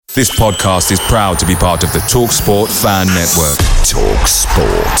This podcast is proud to be part of the TalkSport Fan Network.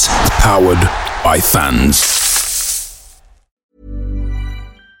 TalkSport. Powered by fans.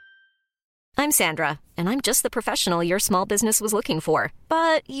 I'm Sandra, and I'm just the professional your small business was looking for.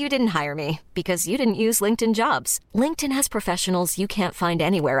 But you didn't hire me because you didn't use LinkedIn Jobs. LinkedIn has professionals you can't find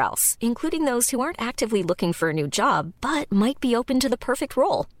anywhere else, including those who aren't actively looking for a new job, but might be open to the perfect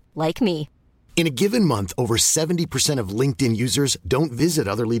role, like me. In a given month, over 70% of LinkedIn users don't visit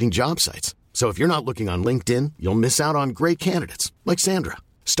other leading job sites. So if you're not looking on LinkedIn, you'll miss out on great candidates like Sandra.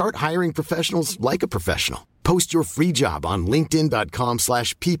 Start hiring professionals like a professional. Post your free job on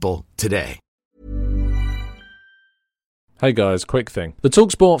linkedin.com/people today. Hey guys, quick thing. The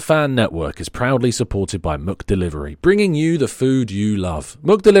TalkSport Fan Network is proudly supported by McDelivery, bringing you the food you love.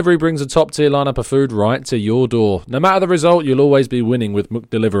 McDelivery brings a top-tier lineup of food right to your door. No matter the result, you'll always be winning with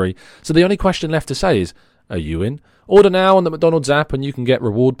McDelivery. So the only question left to say is, are you in? Order now on the McDonald's app and you can get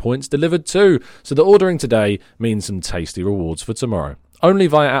reward points delivered too. So the ordering today means some tasty rewards for tomorrow. Only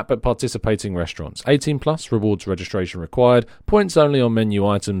via app at participating restaurants. 18 plus, rewards registration required. Points only on menu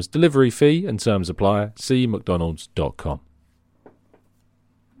items. Delivery fee and terms apply. See mcdonalds.com.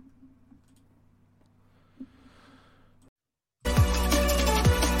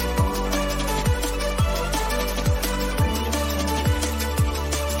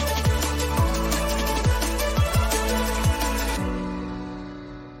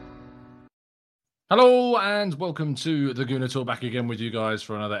 Hello and welcome to the Gooner Talk, back again with you guys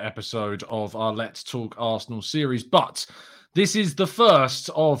for another episode of our Let's Talk Arsenal series. But this is the first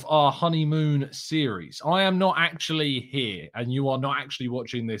of our honeymoon series. I am not actually here and you are not actually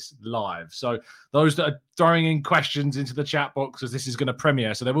watching this live. So those that are throwing in questions into the chat box, as this is going to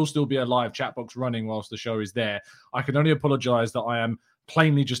premiere, so there will still be a live chat box running whilst the show is there. I can only apologise that I am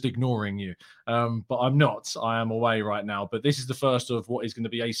plainly just ignoring you, but I'm not. I am away right now, but this is the first of what is going to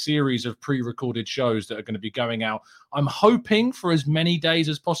be a series of pre-recorded shows that are going to be going out. I'm hoping for as many days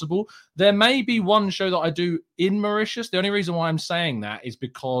as possible. There may be one show that I do in Mauritius. The only reason why I'm saying that is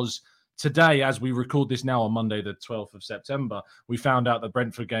because today, as we record this now on Monday the 12th of September, we found out the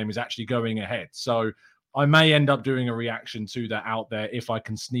Brentford game is actually going ahead. So I may end up doing a reaction to that out there if I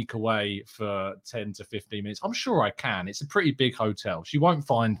can sneak away for 10 to 15 minutes. I'm sure I can. It's a pretty big hotel. She won't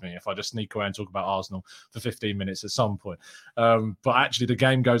find me if I just sneak away and talk about Arsenal for 15 minutes at some point. But actually, the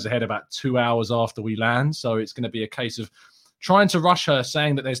game goes ahead about 2 hours after we land. So it's going to be a case of trying to rush her,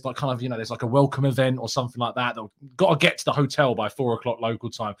 saying that there's like kind of, there's like a welcome event or something like that. Got to get to the hotel by 4 o'clock local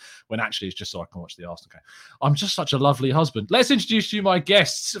time, when actually it's just so I can watch the Arsenal game. I'm just such a lovely husband. Let's introduce to you my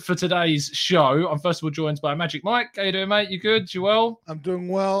guests for today's show. I'm first of all joined by Magic Mike. How you doing, mate? You good? You well? I'm doing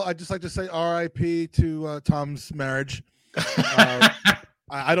well. I'd just like to say RIP to Tom's marriage.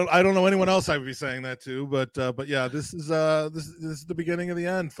 I don't know anyone else I would be saying that to, but yeah, this is the beginning of the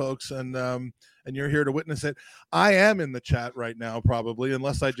end, folks, and you're here to witness it. I am in the chat right now, probably,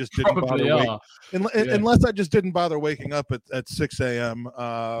 unless I just didn't unless I just didn't bother waking up at 6 a.m.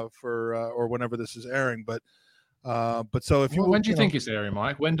 Or whenever this is airing. But so if you when do you think it's airing,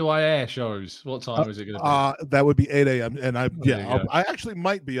 Mike? When do I air shows? What time is it going to be? That would be 8 a.m. And I actually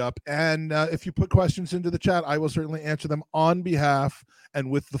might be up. And if you put questions into the chat, I will certainly answer them on behalf and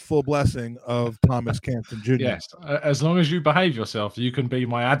with the full blessing of Thomas Campton Jr. Yes, as long as you behave yourself, you can be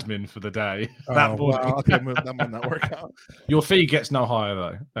my admin for the day. That might not work out. Your fee gets no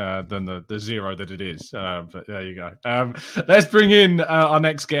higher though than the zero that it is. But there you go. Let's bring in our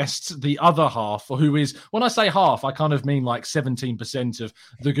next guest, the other half, who is, when I say half, I kind of mean like 17% of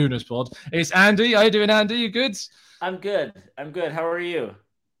the Gooners pod. It's Andy. How you doing, Andy? You good? I'm good. How are you?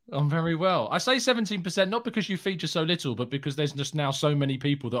 I'm very well. I say 17%, not because you feature so little, but because there's just now so many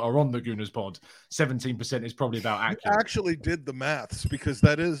people that are on the Gooners pod. 17% is probably about accurate. You actually did the maths, because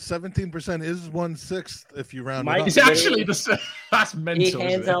that is 17% is 1/6 if you round it up. It's actually that's mental. He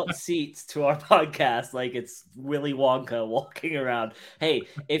hands out seats to our podcast like it's Willy Wonka walking around. Hey,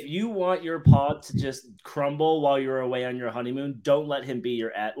 if you want your pod to just crumble while you're away on your honeymoon, don't let him be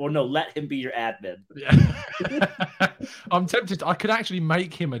your let him be your admin. Yeah. I'm tempted. I could actually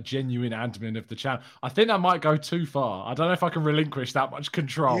make him a genuine admin of the channel. I think that might go too far. I don't know if I can relinquish that much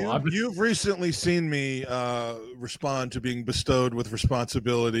control. You've recently seen me respond to being bestowed with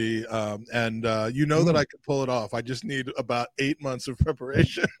responsibility, and you know that I can pull it off. I just need about 8 months of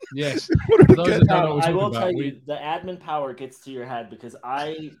preparation. Yes. I will tell you, the admin power gets to your head because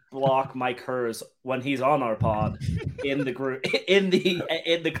I block Mike Hers when he's on our pod in the group in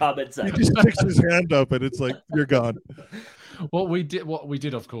the comment section. He just sticks his hand up and it's like, you're gone. What we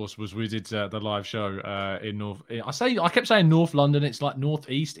did, of course, was we did the live show in North. I kept saying North London. It's like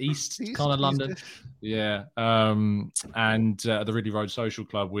Northeast, East kind of London. Yeah. And the Ridley Road Social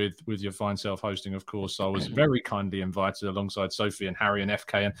Club with your fine self hosting, of course. So I was very kindly invited alongside Sophie and Harry and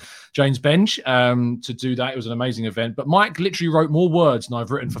FK and James Bench to do that. It was an amazing event. But Mike literally wrote more words than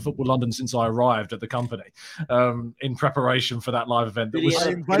I've written for Football London since I arrived at the company in preparation for that live event. I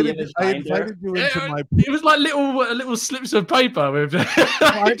invited you into my. It was like little slips of paper with.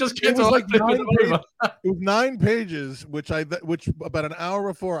 It was 9 pages, which about an hour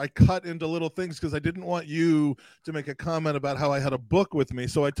before I cut into little things because I didn't want you to make a comment about how I had a book with me,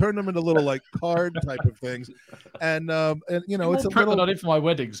 so I turned them into little like card type of things, and you know, it's a little. Than I did for my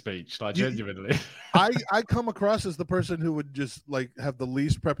wedding speech, like genuinely. I come across as the person who would just like have the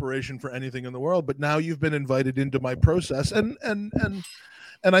least preparation for anything in the world, but now you've been invited into my process, and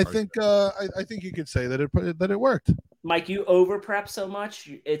I think you could say that it worked. Mike, you over prep so much,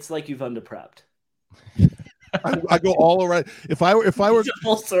 it's like you've under prepped. I go all around. If I were it's a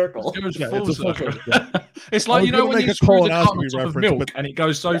full circle. Full circle. It's like, you know, when you screw the carton on top of milk and it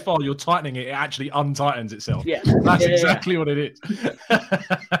goes so far you're tightening it, it actually untightens itself. Yeah, that's exactly what it is.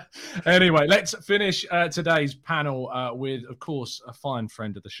 Anyway, let's finish today's panel with, of course, a fine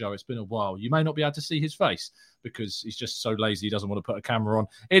friend of the show. It's been a while. You may not be able to see his face because he's just so lazy he doesn't want to put a camera on.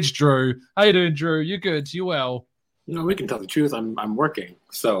 It's Drew. How you doing, Drew? You good? You well? No, we can tell the truth. I'm working,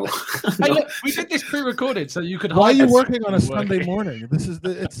 so. Hey, look, we did this pre-recorded, so you could. Why are you working on a Sunday morning?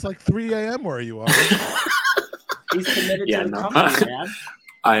 It's like 3 a.m. where you are. He's committed to the company, man.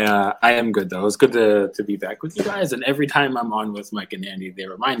 I am good though. It's good to be back with you guys. And every time I'm on with Mike and Andy, they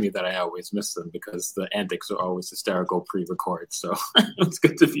remind me that I always miss them because the antics are always hysterical pre-record. So it's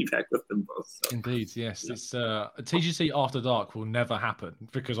good to be back with them both. So. Indeed, yes. Yeah. It's TGC After Dark will never happen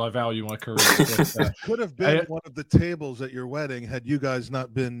because I value my career. But, could have been one of the tables at your wedding had you guys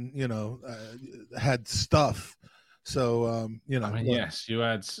not been, had stuff. So, I mean, yes, you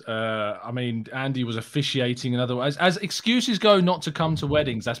had. Andy was officiating another way. As excuses go not to come to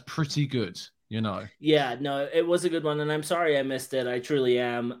weddings, that's pretty good, you know. Yeah, no, it was a good one, and I'm sorry I missed it. I truly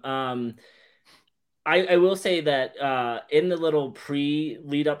am. I will say that in the little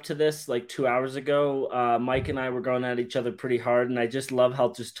lead up to this, like 2 hours ago, Mike and I were going at each other pretty hard, and I just love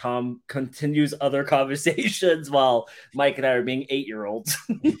how just Tom continues other conversations while Mike and I are being 8-year-olds.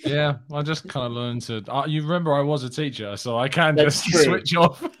 Yeah, I just kind of learned to. You remember I was a teacher, so I can just switch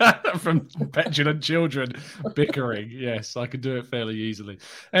off from petulant children bickering. Yes, I could do it fairly easily.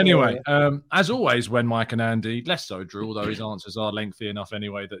 Anyway, as always, when Mike and Andy, less so Drew, although his answers are lengthy enough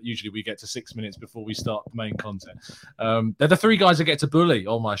anyway that usually we get to 6 minutes before we start the main content. They're the 3 guys that get to bully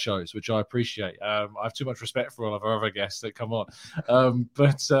on my shows, which I appreciate. I have too much respect for all of our other guests that come on.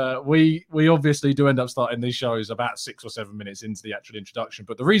 But we obviously do end up starting these shows about 6 or 7 minutes into the actual introduction.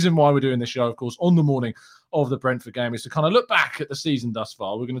 But the reason why we're doing this show, of course, on the morning of the Brentford game is to kind of look back at the season thus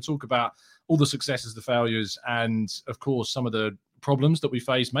far. We're going to talk about all the successes, the failures, and, of course, some of the problems that we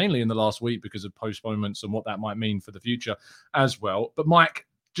faced mainly in the last week because of postponements and what that might mean for the future as well. But, Mike,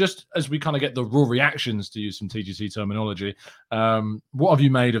 just as we kind of get the raw reactions, to use some TGC terminology, what have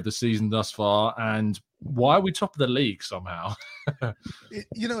you made of the season thus far, and why are we top of the league somehow?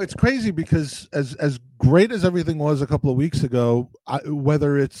 It's crazy because as great as everything was a couple of weeks ago,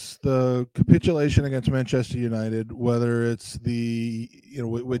 whether it's the capitulation against Manchester United, whether it's the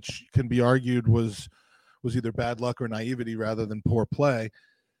which can be argued was either bad luck or naivety rather than poor play,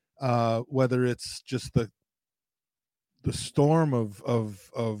 whether it's just the storm of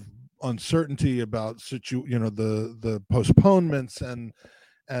uncertainty about the postponements and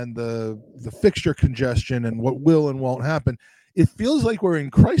the fixture congestion and what will and won't happen, it feels like we're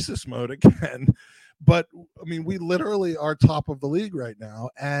in crisis mode again. But I mean, we literally are top of the league right now,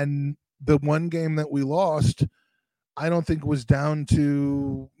 and the one game that we lost, I don't think was down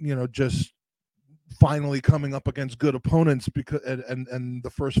to just finally coming up against good opponents because and the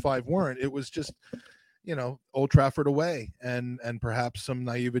first 5 weren't. It was just Old Trafford away and perhaps some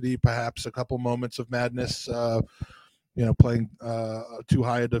naivety, perhaps a couple moments of madness, playing too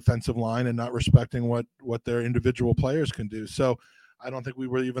high a defensive line and not respecting what their individual players can do. So I don't think we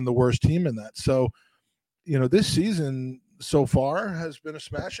were even the worst team in that. So, this season so far has been a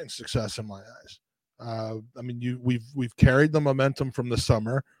smashing success in my eyes. We've carried the momentum from the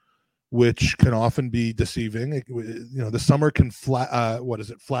summer, which can often be deceiving. The summer can flatter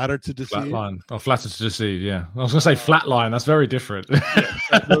to deceive? Flatline. Oh, flatter to deceive, yeah. I was going to say flatline. That's very different.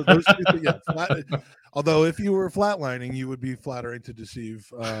 Although if you were flatlining, you would be flattering to deceive.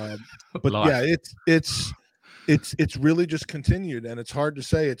 But Life. yeah, it's it's really just continued, and it's hard to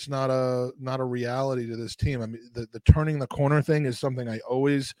say it's not a reality to this team. I mean, the turning the corner thing is something I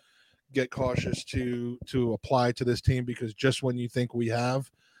always get cautious to apply to this team, because just when you think we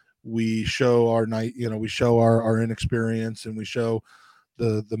show our inexperience, and we show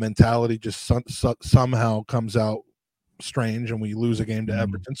the mentality just somehow comes out strange, and we lose a game to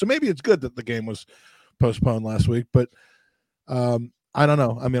Everton. So maybe it's good that the game was postponed last week, but I don't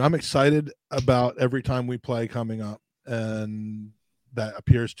know. I mean, I'm excited about every time we play coming up, and that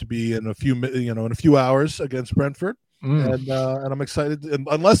appears to be in a few hours against Brentford. And I'm excited,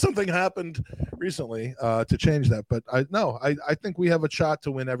 unless something happened recently to change that. But I think we have a shot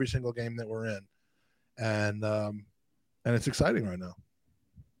to win every single game that we're in, and it's exciting right now.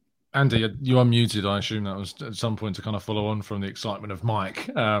 Andy, you unmuted. I assume that was at some point to kind of follow on from the excitement of Mike.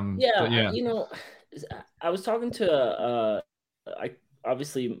 Yeah. I was talking to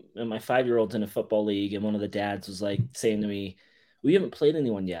obviously my 5-year-old's in a football league, and one of the dads was like saying to me, "We haven't played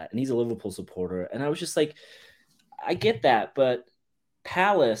anyone yet," and he's a Liverpool supporter, and I was just like, I get that, but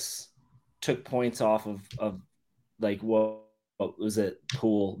Palace took points off of like what was it?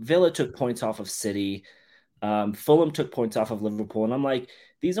 Pool. Villa took points off of City. Fulham took points off of Liverpool, and I'm like,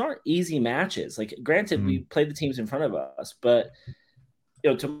 these aren't easy matches. Like, granted, we played the teams in front of us, but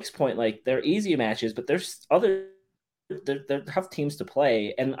to Mike's point, like, they're easy matches, but there's they're tough teams to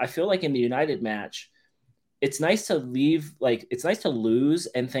play, and I feel like in the United match, it's nice to lose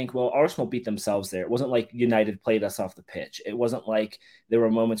and think, well, Arsenal beat themselves there. It wasn't like United played us off the pitch. It wasn't like there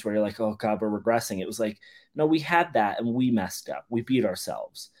were moments where you're like, oh God, we're regressing. It was like, no, we had that and we messed up. We beat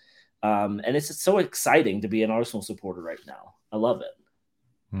ourselves. And it's so exciting to be an Arsenal supporter right now. I love it.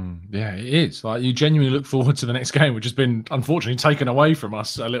 Yeah, it is. Like, you genuinely look forward to the next game, which has been unfortunately taken away from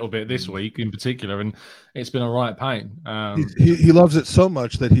us a little bit this week in particular, and it's been a right pain. He loves it so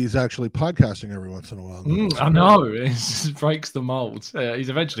much that he's actually podcasting every once in a while. I know, it breaks the mold. He's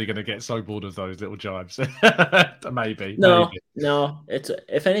eventually going to get so bored of those little jibes. maybe. No. It's,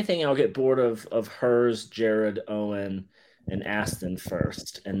 if anything, I'll get bored of Hers, Jared, Owen, and Aston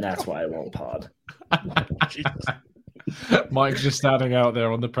first, and that's why I won't pod. Jesus. Mike's just standing out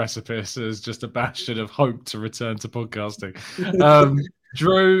there on the precipice as just a bastion of hope to return to podcasting.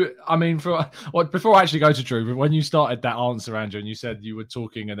 Drew, I mean, before I actually go to Drew, but when you started that answer, Andrew, and you said you were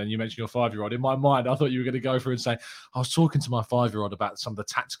talking and then you mentioned your 5-year-old, in my mind, I thought you were going to go through and say, I was talking to my 5-year-old about some of the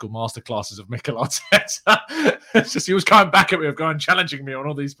tactical masterclasses of Mikel Arteta. It's just, he was coming back at me, challenging me on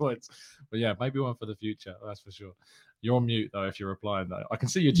all these points. But yeah, maybe one for the future, that's for sure. You're on mute, though, if you're replying, though. I can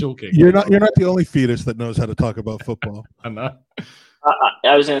see you talking. You're not the only fetus that knows how to talk about football. I know.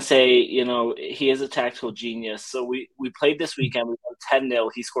 I was going to say, he is a tactical genius. So we played this weekend. We won 10-0.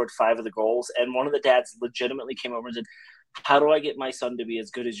 He scored 5 of the goals. And one of the dads legitimately came over and said, how do I get my son to be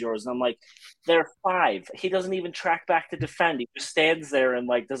as good as yours? And I'm like, they're 5. He doesn't even track back to defend. He just stands there and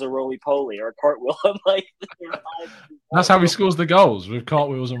does a roly-poly or a cartwheel. I'm like, that's how he scores the goals, with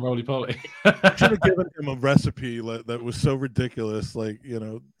cartwheels and roly-poly. I should have given him a recipe that was so ridiculous. I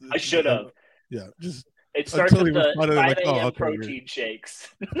should have. Yeah, just. It starts with the 5 a.m. protein shakes.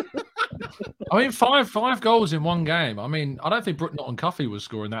 I mean, five goals in one game. I mean, I don't think Brooknott and Cuffy was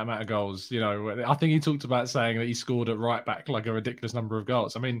scoring that amount of goals. I think he talked about saying that he scored at right back like a ridiculous number of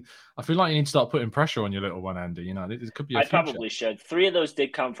goals. I mean, I feel like you need to start putting pressure on your little one, Andy. It could be I probably should. 3 of those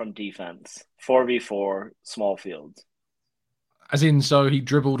did come from defense. 4v4, small fields. As in, so he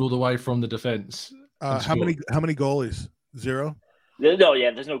dribbled all the way from the defense. How many goalies? 0? No, yeah,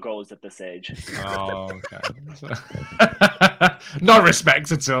 there's no goals at this age. Oh, okay. No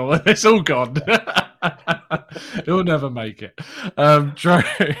respect at all. It's all gone. He'll never make it.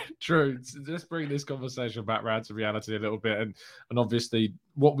 True. Let's bring this conversation back round to reality a little bit. And obviously,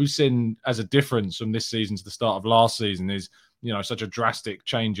 what we've seen as a difference from this season to the start of last season is, such a drastic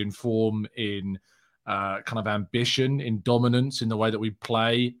change in form, in kind of ambition, in dominance, in the way that we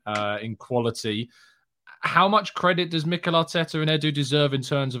play, in quality. How much credit does Mikel Arteta and Edu deserve in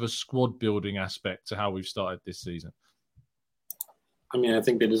terms of a squad building aspect to how we've started this season? I mean, I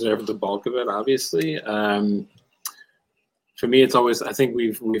think they deserve the bulk of it, obviously. For me, it's always, I think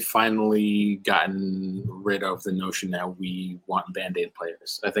we've finally gotten rid of the notion that we want Band-Aid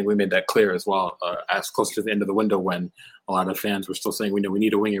players. I think we made that clear as well, as close to the end of the window when a lot of fans were still saying, we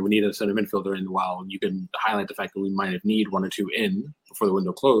need a winger, we need a center midfielder. And while you can highlight the fact that we might have need 1 or 2 in before the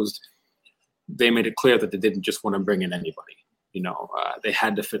window closed, they made it clear that they didn't just want to bring in anybody. They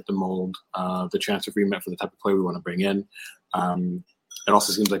had to fit the mold, the transfer agreement for the type of player we want to bring in. It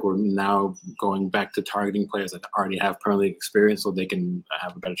also seems like we're now going back to targeting players that already have Premier League experience so they can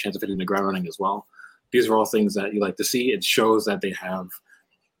have a better chance of hitting the ground running as well. These are all things that you like to see. It shows that they have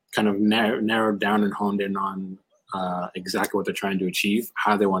kind of narrowed down and honed in on exactly what they're trying to achieve,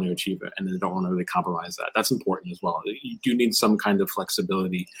 how they want to achieve it, and they don't want to really compromise that. That's important as well. You do need some kind of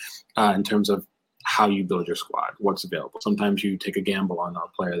flexibility in terms of how you build your squad, what's available. Sometimes you take a gamble on a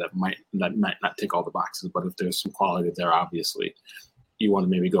player that might not tick all the boxes, but if there's some quality there, obviously, you want to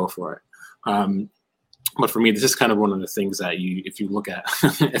maybe go for it. But for me, this is kind of one of the things that if you look at,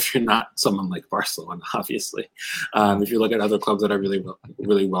 if you're not someone like Barcelona, obviously, if you look at other clubs that are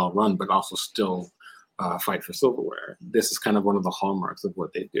really well run, but also still fight for silverware, this is kind of one of the hallmarks of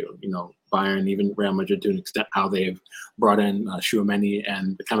what they do. Bayern, even Real Madrid, to an extent, how they've brought in Tchouaméni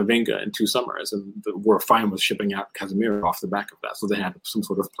and Camavinga in 2 summers, and we're fine with shipping out Casemiro off the back of that. So they had some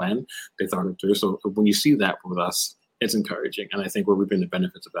sort of plan. They thought it through. So when you see that with us, it's encouraging, and I think we're reaping the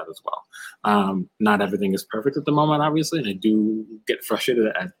benefits of that as well. Not everything is perfect at the moment, obviously, and I do get frustrated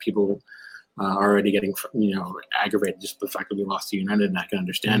at people already getting aggravated just the fact that we lost to United, and I can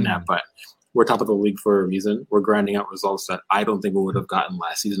understand that, but we're top of the league for a reason. We're grinding out results that I don't think we would have gotten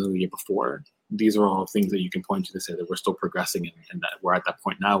last season or the year before. These are all things that you can point to say that we're still progressing, and that we're at that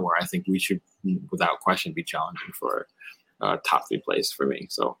point now where I think we should, without question, be challenging for top 3 place for me.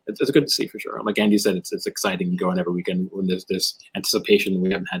 So it's good to see for sure. Like Andy said, it's exciting going every weekend when there's this anticipation.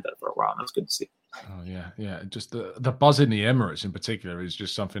 We haven't had that for a while. That's good to see. Oh yeah. Just the buzz in the Emirates in particular is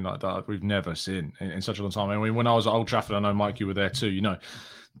just something like that we've never seen in such a long time. I mean, when I was at Old Trafford, I know Mike, you were there too.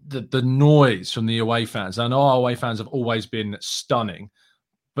 The noise from the away fans. I know our away fans have always been stunning,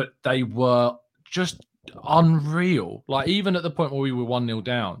 but they were just unreal. Like, even at the point where we were 1-0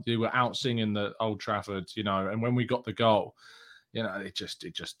 down, they were out singing the Old Trafford, and when we got the goal, it just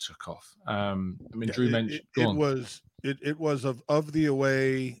took off. Drew mentioned it was of the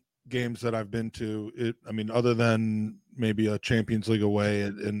away games that I've been to, other than maybe a Champions League away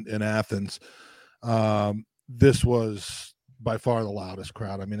in Athens, this was by far the loudest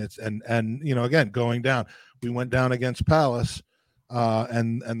crowd. I mean, it's and again, going down, we went down against Palace,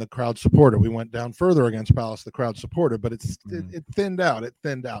 and the crowd supported. We went down further against Palace, the crowd supported, but it thinned out.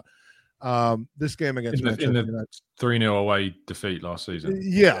 This game against Manchester United, 3-0 away defeat last season.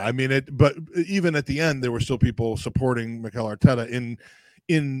 Yeah, but even at the end, there were still people supporting Mikel Arteta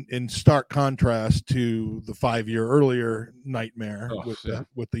in stark contrast to the 5-year earlier nightmare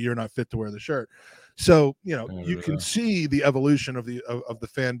with the "you're not fit to wear the shirt." So you can see the evolution of the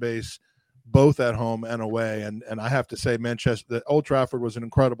fan base, both at home and away. And I have to say, the Old Trafford was an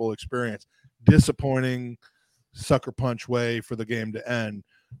incredible experience. Disappointing sucker punch way for the game to end,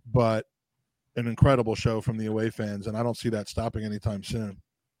 but an incredible show from the away fans, and I don't see that stopping anytime soon.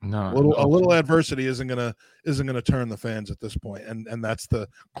 No, a little adversity isn't gonna turn the fans at this point, and that's the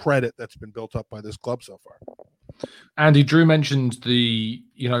credit that's been built up by this club so far. Andy, Drew mentioned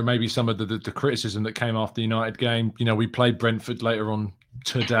maybe some of the criticism that came after the United game. We played Brentford later on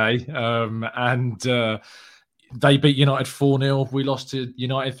today, and they beat United 4-0. We lost to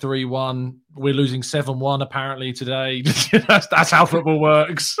United 3-1. We're losing 7-1 apparently today. that's how football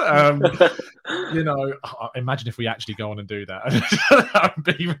works. Imagine if we actually go on and do that. That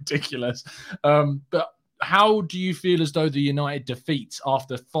would be ridiculous. But how do you feel as though the United defeats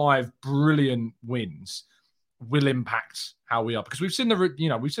after 5 brilliant wins will impact how we are? Because we've seen the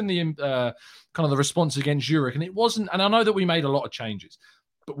kind of the response against Zurich, and it wasn't. And I know that we made a lot of changes,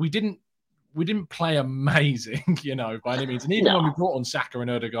 but we didn't play amazing, by any means. And even when we brought on Saka and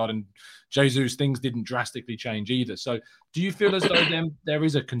Ødegaard and Jesus, things didn't drastically change either. So do you feel as though there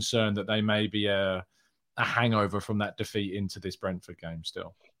is a concern that they may be a hangover from that defeat into this Brentford game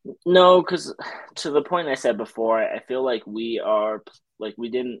still? No, because to the point I said before, I feel like we weren't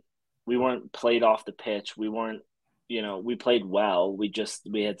played off the pitch. We weren't, we played well. We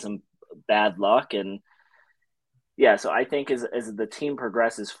had some bad luck. And yeah, so I think as the team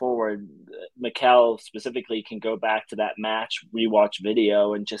progresses forward, Mikel specifically can go back to that match, rewatch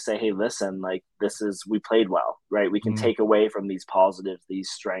video, and just say, hey, listen, we played well, right? We can take away from these positives,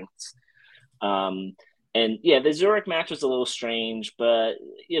 these strengths. And yeah, the Zurich match was a little strange, but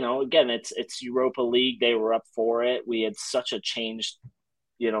again, it's Europa League. They were up for it. We had such a changed,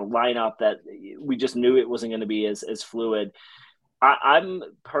 lineup that we just knew it wasn't going to be as fluid. I'm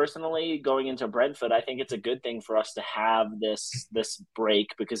personally going into Brentford. I think it's a good thing for us to have this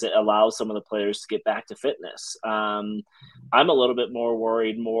break because it allows some of the players to get back to fitness. I'm a little bit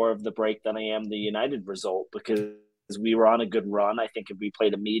more of the break than I am the United result because we were on a good run. I think if we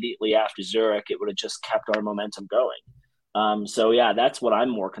played immediately after Zurich, it would have just kept our momentum going. So yeah, that's what I'm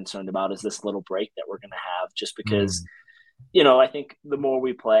more concerned about is this little break that we're going to have just because I think the more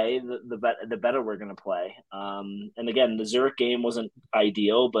we play, the better we're going to play. And again, the Zurich game wasn't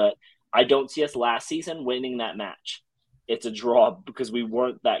ideal, but I don't see us last season winning that match. it's a draw because we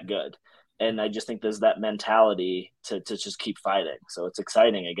weren't that good. And I just think there's that mentality to just keep fighting. So it's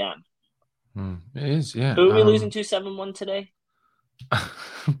exciting again. It is, yeah. Who are we losing to 7-1 today?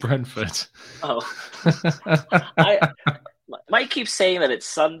 Brentford. Oh. Mike keeps saying that it's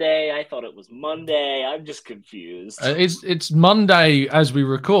Sunday. I thought it was Monday. I'm just confused. It's Monday as we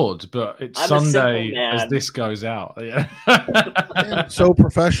record, but it's Sunday as this goes out. Yeah. So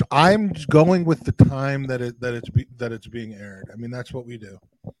professional. I'm going with the time that it's being aired. I mean, that's what we do.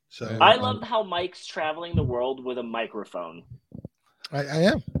 So I love how Mike's traveling the world with a microphone. I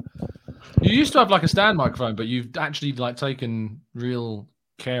am. You used to have like a stand microphone, but you've actually like taken real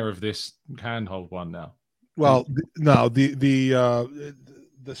care of this handhold one now. Well, no, the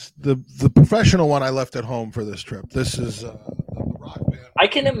professional one I left at home for this trip. This is the rock band. I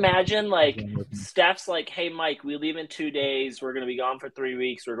can imagine like Steph's like, "Hey, Mike, we leave in 2 days. We're going to be gone for 3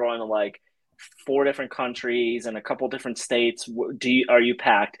 weeks. We're going to like 4 different countries and a couple different states. Are you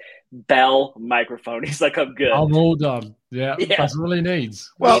packed?" Bell microphone. He's like, "I'm good. I'm all done." Yeah. That's all he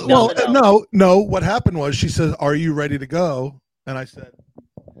needs. Well, no. What happened was she says, "Are you ready to go?" And I said,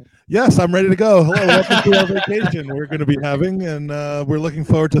 "Yes, I'm ready to go. Hello, welcome to our vacation we're going to be having, and we're looking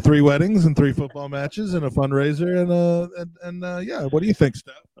forward to 3 weddings and 3 football matches and a fundraiser and yeah. What do you think,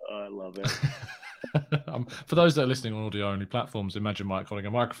 Steph?" Oh, I love it. For those that are listening on audio-only platforms, imagine Mike holding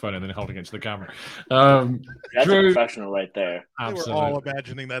a microphone and then holding it to the camera. That's Drew, a professional right there. Absolutely. We're all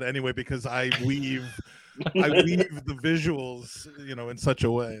imagining that anyway because I weave the visuals, in such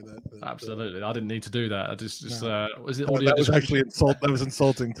a way that absolutely. I didn't need to do that. I just was it no, audio? That was actually that was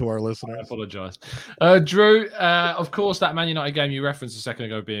insulting to our listeners. I apologize. Drew, of course, that Man United game you referenced a second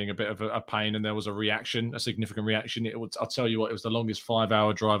ago being a bit of a pain, and there was a significant reaction. I'll tell you what, it was the longest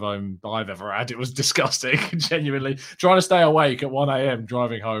 5-hour drive home I've ever had. It was disgusting. Genuinely, trying to stay awake at 1 a.m.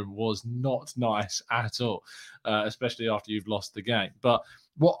 driving home was not nice at all, especially after you've lost the game. But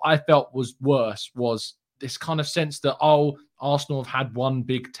what I felt was worse was this kind of sense that, Arsenal have had one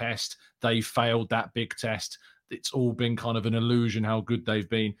big test. They failed that big test. It's all been kind of an illusion how good they've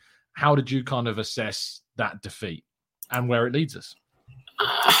been. How did you kind of assess that defeat and where it leads us?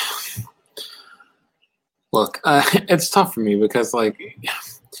 Look, it's tough for me because,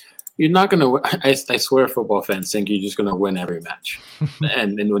 you're not going to – I swear football fans think you're just going to win every match.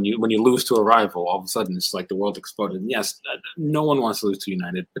 and when you lose to a rival, all of a sudden it's like the world exploded. And yes, no one wants to lose to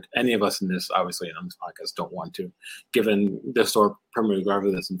United, but any of us in this, obviously, on this podcast don't want to, given the historic Premier League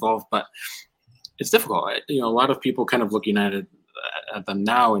rivalry that's involved. But it's difficult. A lot of people kind of look United at them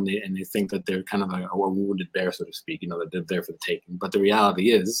now and they think that they're kind of a wounded bear, so to speak, that they're there for the taking. But the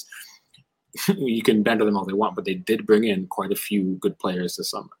reality is you can banter them all they want, but they did bring in quite a few good players this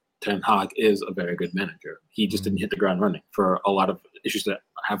summer. Ten Hag is a very good manager. He just didn't hit the ground running for a lot of issues that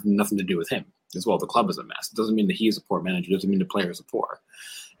have nothing to do with him as well. The club is a mess. It doesn't mean that he's a poor manager. It doesn't mean the players are poor.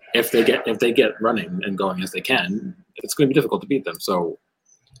 If they get running and going as they can, it's going to be difficult to beat them. So,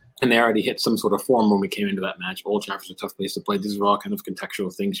 and they already hit some sort of form when we came into that match. Old Trafford's a tough place to play. These are all kind of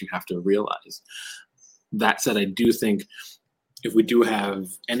contextual things you have to realize. That said, I do think if we do have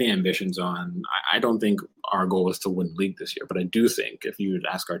any ambitions on, I don't think our goal is to win the league this year, but I do think if you would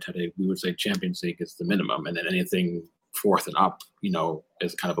ask Arteta, we would say Champions League is the minimum, and then anything fourth and up,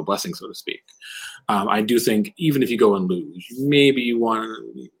 is kind of a blessing, so to speak. I do think even if you go and lose, maybe you want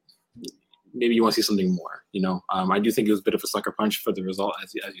to see something more. I do think it was a bit of a sucker punch for the result,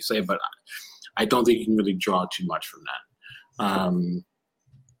 as you say, but I don't think you can really draw too much from that.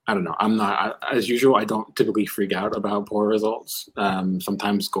 I don't know. I'm not, as usual, I don't typically freak out about poor results.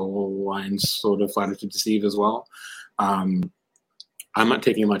 Sometimes goal lines sort of flatter to deceive as well. I'm not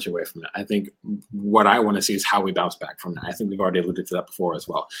taking much away from that. I think what I want to see is how we bounce back from that. I think we've already alluded to that before as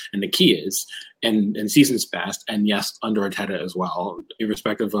well. And the key is, in seasons past, and yes, under Arteta as well,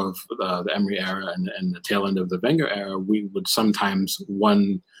 irrespective of the Emery era and the tail end of the Wenger era, we would sometimes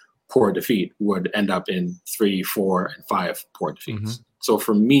one poor defeat would end up in 3, 4, and 5 poor defeats. Mm-hmm. So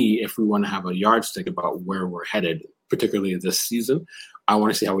for me, if we want to have a yardstick about where we're headed, particularly this season, I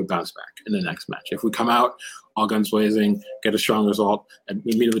want to see how we bounce back in the next match. If we come out all guns blazing, get a strong result, and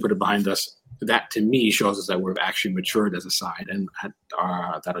immediately put it behind us, that to me shows us that we've actually matured as a side and that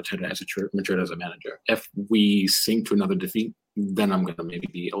Arteta has matured as a manager. If we sink to another defeat, then I'm going to maybe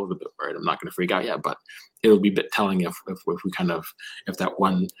be a little bit worried. I'm not going to freak out yet, but it'll be a bit telling if we kind of if that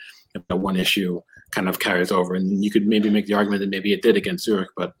one issue kind of carries over. And you could maybe make the argument that maybe it did against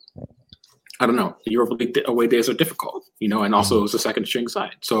Zurich, but I don't know. Europa League away days are difficult, and also it's a second string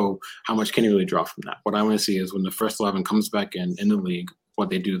side. So how much can you really draw from that? What I want to see is when the first 11 comes back in the league, what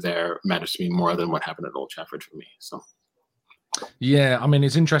they do there matters to me more than what happened at Old Trafford for me. So Yeah, I mean,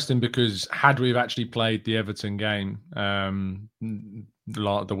 it's interesting because had we actually played the Everton game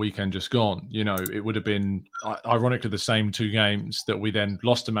the weekend just gone, it would have been ironically the same two games that we then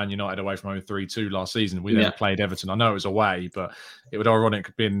lost to Man United away from home 3-2 last season. We then played Everton. I know it was away, but it would ironically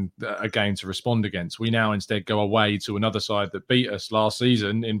have been a game to respond against. We now instead go away to another side that beat us last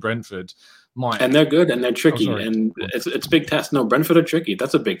season in Brentford. And they're good and they're tricky, and it's a big test. No, Brentford are tricky.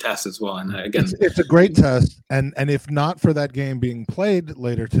 That's a big test as well. And again, it's a great test. And if not for that game being played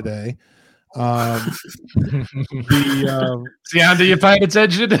later today, see, Andy, you're paying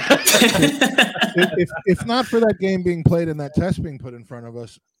attention. if not for that game being played and that test being put in front of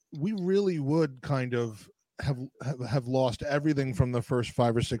us, we really would kind of have lost everything from the first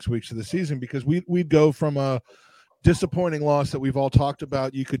 5 or 6 weeks of the season, because we'd go from a disappointing loss that we've all talked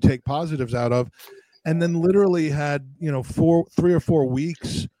about you could take positives out of, and then literally had 3 or 4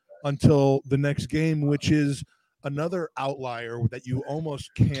 weeks until the next game, which is another outlier that you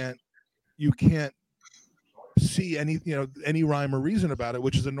almost can't see any rhyme or reason about it,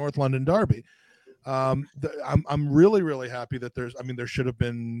 which is a North London derby. I'm really, really happy that there should have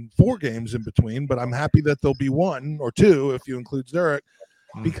been 4 games in between, but I'm happy that there'll be 1 or 2 if you include Zurich,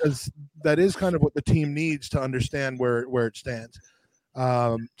 because that is kind of what the team needs to understand where it stands.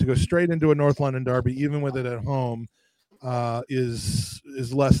 To go straight into a North London derby, even with it at home, is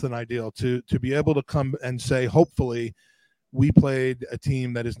less than ideal. To be able to come and say, hopefully, we played a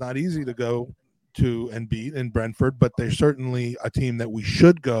team that is not easy to go to and beat in Brentford, but they're certainly a team that we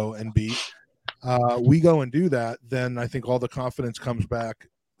should go and beat. We go and do that, then I think all the confidence comes back,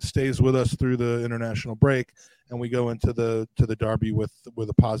 stays with us through the international break, and we go into the derby with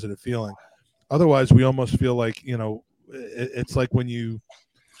a positive feeling. Otherwise, we almost feel like it's like when you're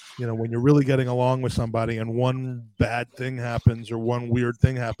really getting along with somebody and one bad thing happens or one weird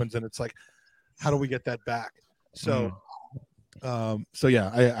thing happens, and it's like, how do we get that back? So yeah,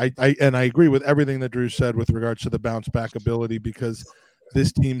 I agree with everything that Drew said with regards to the bounce back ability, because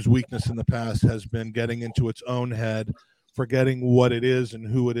this team's weakness in the past has been getting into its own head, forgetting what it is and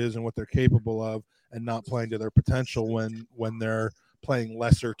who it is and what they're capable of, and not playing to their potential when they're playing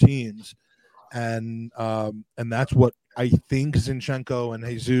lesser teams. And that's what I think Zinchenko and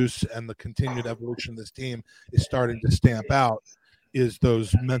Jesus and the continued evolution of this team is starting to stamp out, is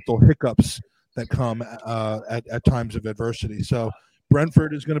those mental hiccups that come at times of adversity. So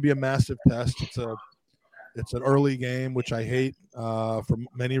Brentford is going to be a massive test. It's an early game, which I hate for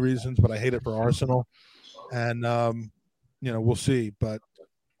many reasons, but I hate it for Arsenal. And we'll see. But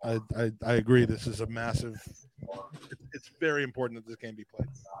I agree. This is a massive. It's very important that this game be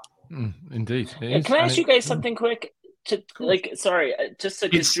played. Indeed. Can I ask you guys something quick? Sorry, just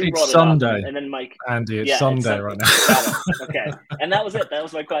because Drew brought it Sunday, up, and then Mike. Andy, it's Sunday right now. Okay, and that was it. That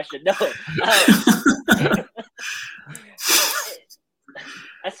was my question. No.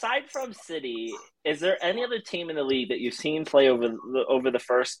 Aside from City, is there any other team in the league that you've seen play over the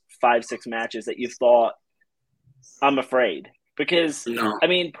first 5-6 matches that you've thought, I'm afraid? Because No. I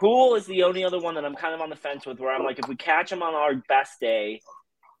mean, Poole is the only other one that I'm kind of on the fence with, where I'm like, if we catch him on our best day,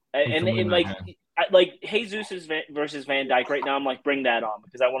 and like Jesus versus Van Dijk right now, I'm like, bring that on,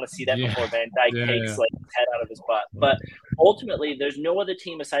 because I want to see that before Van Dijk takes like his head out of his butt. But ultimately, there's no other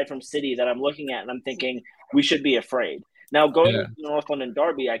team aside from City that I'm looking at and I'm thinking we should be afraid. Now, going to the North London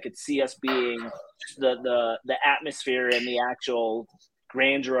derby, I could see us being the atmosphere and the actual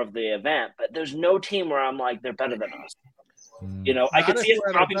grandeur of the event, but there's no team where I'm like, they're better than us. I could see us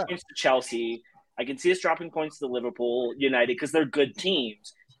dropping points to Chelsea. I can see us dropping points to Liverpool, United, because they're good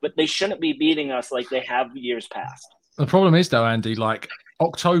teams, but they shouldn't be beating us like they have years past. The problem is, though, Andy, like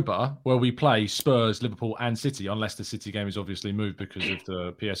October, where we play Spurs, Liverpool, and City, unless the City game is obviously moved because of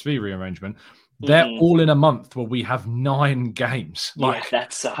the PSV rearrangement, they're all in a month where we have 9 games.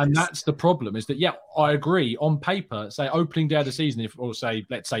 That sucks. And that's the problem, is that, I agree. On paper, say opening day of the season,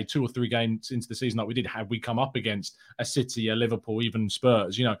 let's say 2 or 3 games into the season like we did, have we come up against a City, a Liverpool, even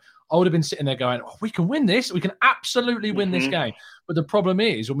Spurs, I would have been sitting there going, we can win this. We can absolutely win this game. But the problem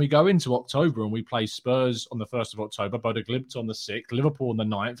is, when we go into October and we play Spurs on the 1st of October, Bodo Glimt on the 6th, Liverpool on the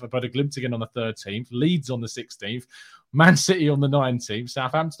 9th, Bodo Glimt again on the 13th, Leeds on the 16th, Man City on the 19th,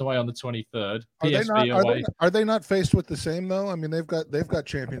 Southampton away on the 23rd, PSV away. Are they not faced with the same, though? I mean, they've got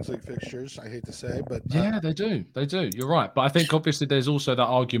Champions League fixtures, I hate to say, but they do. You're right. But I think obviously there's also that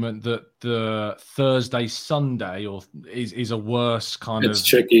argument that the Thursday, Sunday is a worse kind of... It's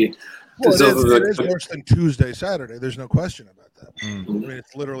tricky. Well, it is worse than Tuesday, Saturday. There's no question about that. I mean,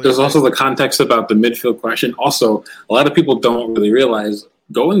 it's literally... There's also the context about the midfield question. Also, a lot of people don't really realize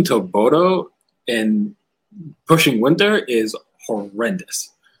going to Bodo and pushing winter is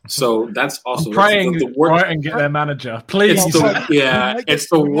horrendous. So that's also I'm praying the worst. Brighton get their manager, please. It's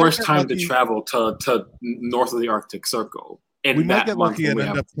the worst time to travel to north of the Arctic Circle. We might get lucky and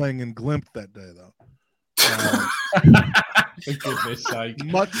end up playing in Glimp that day, though. For goodness sake.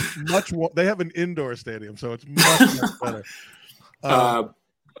 Much. They have an indoor stadium, so it's much better.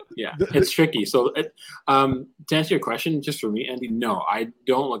 It's tricky. So, to answer your question, just for me, Andy, no, I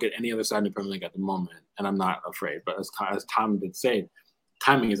don't look at any other side in the Premier League at the moment, and I'm not afraid. But as Tom did say,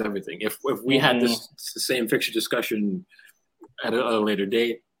 timing is everything. If we had this same fixture discussion at a later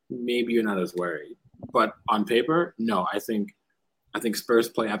date, maybe you're not as worried. But on paper, no, I think Spurs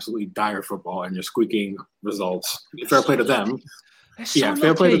play absolutely dire football, and they're squeaking results. Fair play to them.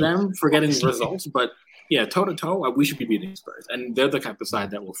 Fair play to them for getting results. But yeah, toe to toe, we should be beating Spurs, and they're the type of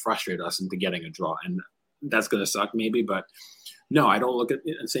side that will frustrate us into getting a draw, and that's going to suck maybe. But no, I don't look at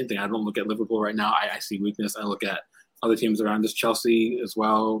the same thing. I don't look at Liverpool right now. I see weakness. I look at other teams around us, Chelsea as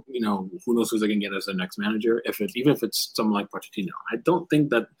well. You know, who knows who they can get as their next manager? Even if it's someone like Pochettino, I don't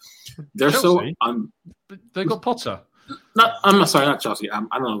think that they're Chelsea? so. They got Potter. I'm sorry, not Chelsea. I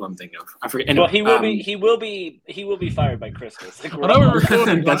don't know what I'm thinking of. I forget. Anyway, well, he will be fired by Christmas. I know we're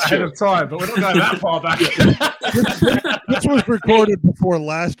recording ahead of time, but we're not going that far back. This was recorded before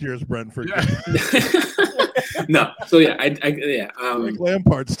last year's Brentford. No, so yeah,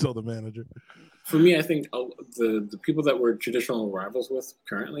 Lampard's still the manager. For me, I think the people that we're traditional rivals with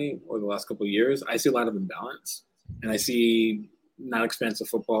currently, or the last couple of years, I see a lot of imbalance, and I see not expansive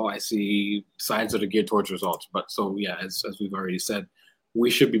football. I see sides that are geared towards results. But so yeah, as we've already said, we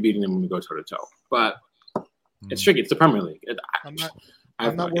should be beating them when we go toe to toe. But it's tricky. It's the Premier League.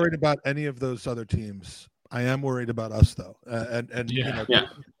 I'm not worried about any of those other teams. I am worried about us though,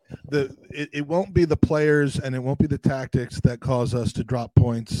 it won't be the players and it won't be the tactics that cause us to drop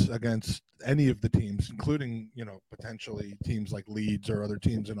points against any of the teams, including potentially teams like Leeds or other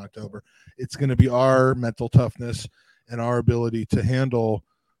teams in October. It's going to be our mental toughness and our ability to handle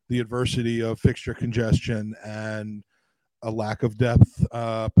the adversity of fixture congestion and a lack of depth,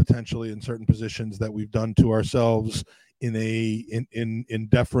 potentially in certain positions that we've done to ourselves in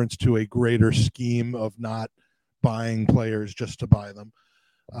deference to a greater scheme of not buying players just to buy them.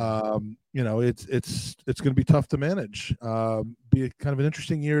 It's going to be tough to manage. Be kind of an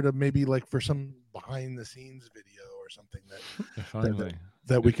interesting year to maybe like for some behind the scenes video or something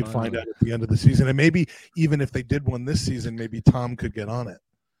that we could find out at the end of the season. And maybe even if they did one this season, maybe Tom could get on it.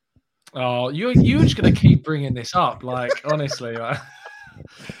 Oh, you're just going to keep bringing this up. Like, honestly, right?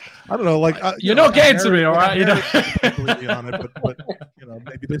 I don't know. Like, you're not getting to me, all right? Completely on it, but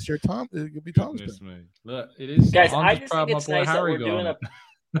maybe this year, Tom, it'll be Tom's turn. Look, it is. Guys, I just think it's nice that we're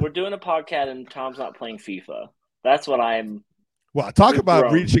doing a podcast and Tom's not playing FIFA. That's what I'm. Well, talk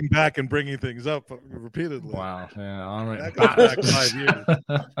about reaching back and bringing things up repeatedly. Wow, yeah, I'm back 5 years.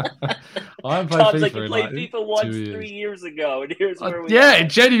 I'm Tom's like, you played FIFA once 3 years ago, and here's where we. Yeah, it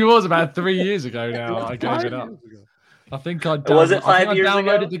genuinely was about 3 years ago. Now I gave it up. I think I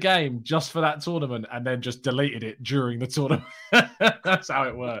downloaded the game just for that tournament and then just deleted it during the tournament. That's how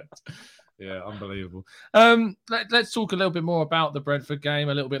it worked. Yeah, unbelievable. Let's talk a little bit more about the Brentford game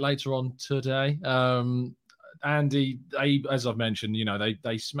a little bit later on today. Andy, as I've mentioned,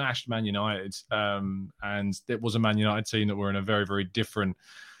 they smashed Man United, and it was a Man United team that were in a very, very different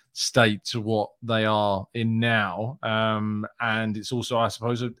state to what they are in now. And it's also, I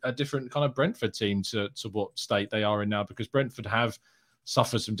suppose, a different kind of Brentford team to what state they are in now, because Brentford have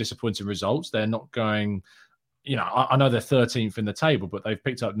suffered some disappointing results. They're not going... I know they're 13th in the table, but they've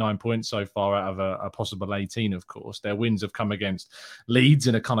picked up 9 points so far out of a possible 18, of course. Their wins have come against Leeds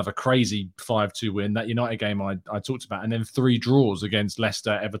in a kind of a crazy 5-2 win, that United game I talked about, and then 3 draws against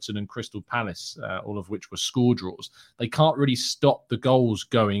Leicester, Everton and Crystal Palace, all of which were score draws. They can't really stop the goals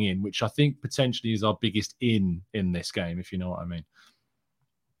going in, which I think potentially is our biggest in this game, if you know what I mean.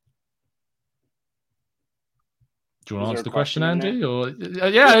 Do you want to answer the question, Andy? Or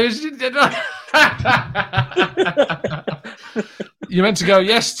you meant to go,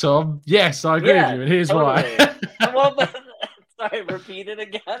 yes, Tom. Yes, I agree with you, and here's why. Sorry, repeat it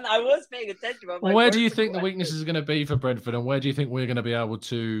again. I was paying attention. Where do you think the weaknesses are going to be for Brentford, and where do you think we're going to be able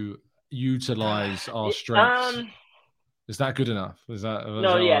to utilize our strengths? Is that good enough?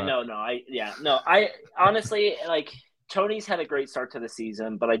 I honestly, like, Tony's had a great start to the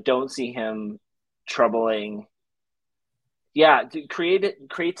season, but I don't see him troubling. Yeah,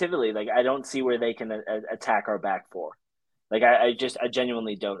 creatively, like, I don't see where they can attack our back four. Like, I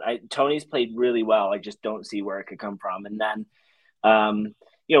genuinely don't. Tony's played really well. I just don't see where it could come from. And then,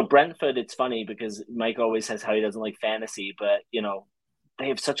 Brentford, it's funny because Mike always says how he doesn't like fantasy, but, they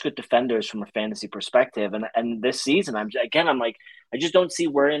have such good defenders from a fantasy perspective. And this season, I'm like, I just don't see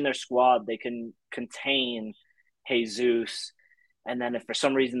where in their squad they can contain Jesus. And then if for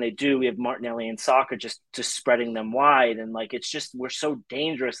some reason they do, we have Martinelli and Saka just spreading them wide. And like, it's just, we're so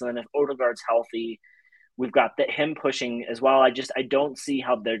dangerous. And then if Odegaard's healthy, we've got him pushing as well. I don't see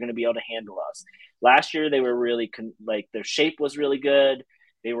how they're going to be able to handle us. Last year, they were really their shape was really good.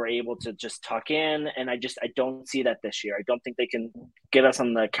 They were able to just tuck in. And I don't see that this year. I don't think they can get us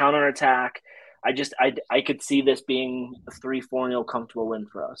on the counterattack. I could see this being a 3-4-0 comfortable win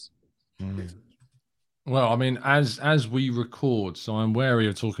for us. Well, I mean, as we record, so I'm wary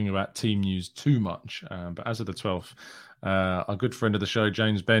of talking about team news too much. But as of the 12th, a good friend of the show,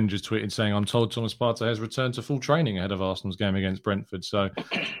 James Ben, just tweeted saying, "I'm told Thomas Partey has returned to full training ahead of Arsenal's game against Brentford." So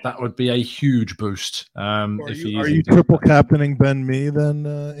that would be a huge boost. Are you triple captaining Ben Mee then,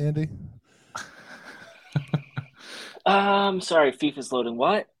 Andy? Sorry, FIFA's loading.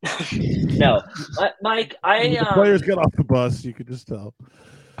 What? No, Mike. The players get off the bus. You could just tell.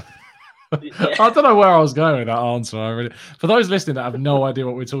 Yeah. I don't know where I was going with that answer. For those listening that have no idea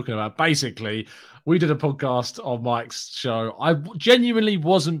what we're talking about, basically, we did a podcast on Mike's show. I genuinely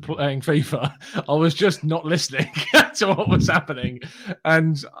wasn't playing FIFA. I was just not listening to what was happening.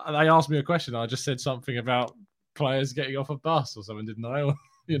 And they asked me a question. I just said something about players getting off a bus or something, didn't I?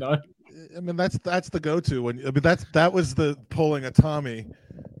 You know. I mean, that's the go-to. That was the pulling a Tommy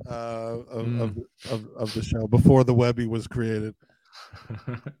of the show before the Webby was created.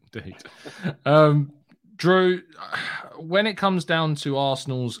 Indeed. Drew, when it comes down to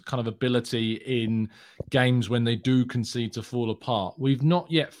Arsenal's kind of ability in games when they do concede to fall apart, we've not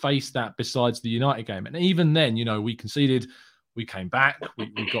yet faced that besides the United game. And even then, you know, we conceded, we came back, we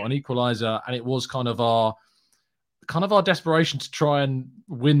got an equaliser, and it was kind of our desperation to try and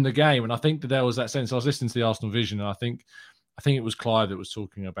win the game. And I think that there was that sense. I was listening to the Arsenal Vision, and I think it was Clive that was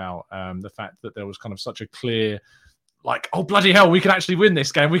talking about the fact that there was kind of such a clear, like, oh, bloody hell, we can actually win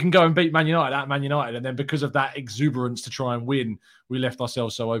this game. We can go and beat Man United at Man United. And then because of that exuberance to try and win, we left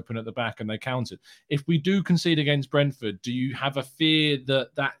ourselves so open at the back and they countered. If we do concede against Brentford, do you have a fear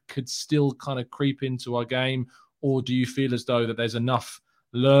that could still kind of creep into our game? Or do you feel as though that there's enough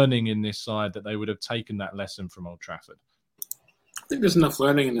learning in this side that they would have taken that lesson from Old Trafford? I think there's enough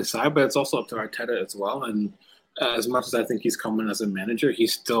learning in this side, but it's also up to Arteta as well. And as much as I think he's coming as a manager, he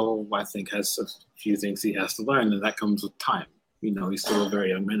still, I think, has a few things he has to learn, and that comes with time. You know, he's still a very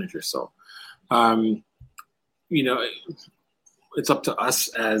young manager. So, you know, it's up to us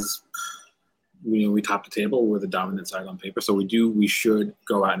as, you know, we top the table. We're the dominant side on paper. So we should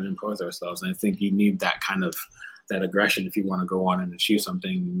go out and impose ourselves. And I think you need that kind of that aggression if you want to go on and achieve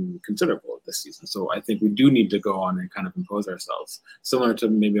something considerable this season. So I think we do need to go on and kind of impose ourselves, similar to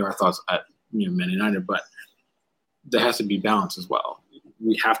maybe our thoughts at, you know, Man United, but there has to be balance as well.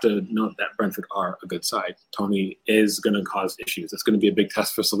 We have to note that Brentford are a good side. Tony is going to cause issues. It's going to be a big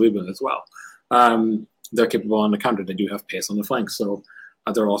test for Saliba as well. They're capable on the counter. They do have pace on the flanks, so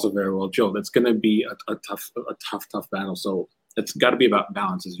they're also very well drilled. It's going to be a tough battle. So it's got to be about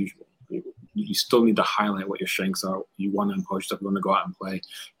balance as usual. You still need to highlight what your strengths are. You want to impose stuff. You want to go out and play.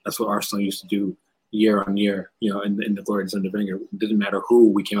 That's what Arsenal used to do year on year. You know, in the glory of Wenger, it didn't matter who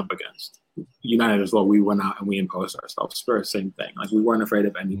we came up against. United as well, we went out and we imposed ourselves. Spurs, same thing. Like, we weren't afraid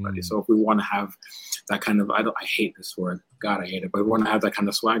of anybody. So if we want to have that kind of, I hate this word, God, I hate it, but if we want to have that kind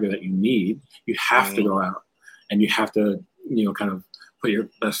of swagger that you need, you have to go out and you have to, you know, kind of put your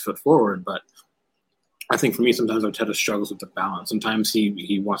best foot forward. But I think for me, sometimes Arteta struggles with the balance. Sometimes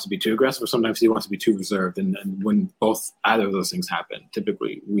he wants to be too aggressive, or sometimes he wants to be too reserved. And when either of those things happen,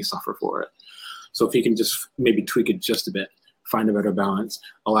 typically we suffer for it. So if he can just maybe tweak it just a bit, find a better balance,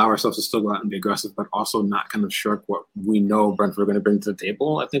 allow ourselves to still go out and be aggressive, but also not kind of shirk what we know Brentford are going to bring to the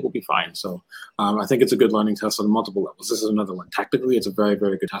table, I think we'll be fine. So I think it's a good learning test on multiple levels. This is another one. Tactically, it's a very,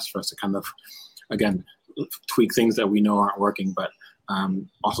 very good test for us to kind of, again, tweak things that we know aren't working, but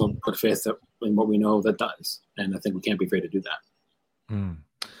also put faith in what we know that does. And I think we can't be afraid to do that.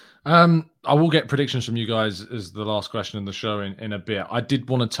 I will get predictions from you guys as the last question in the show in a bit. I did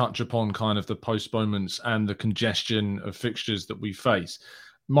want to touch upon kind of the postponements and the congestion of fixtures that we face.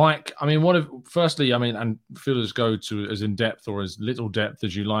 Mike, I mean, and feelers go to as in depth or as little depth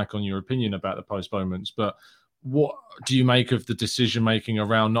as you like on your opinion about the postponements, but what do you make of the decision-making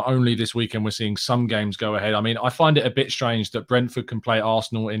around not only this weekend, we're seeing some games go ahead. I mean, I find it a bit strange that Brentford can play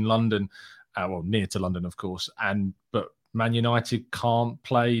Arsenal in London, near to London, of course, but Man United can't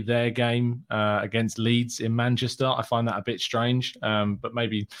play their game against Leeds in Manchester. I find that a bit strange, but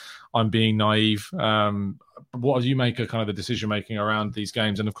maybe I'm being naive. What do you make of kind of the decision-making around these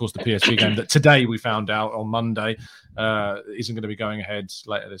games? And, of course, the PSG game that today we found out on Monday isn't going to be going ahead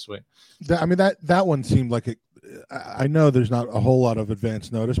later this week. I mean, that one seemed like I know there's not a whole lot of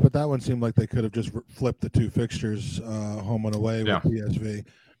advance notice, but that one seemed like they could have just flipped the two fixtures, home and away with PSV.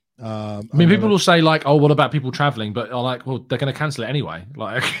 I mean, people will say like, "Oh, what about people traveling?" But are like, "Well, they're going to cancel it anyway."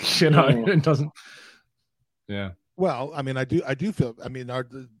 Like, it doesn't. Yeah. Well, I mean, I do feel. I mean,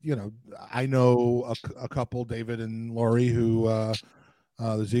 I know a couple, David and Laurie, who the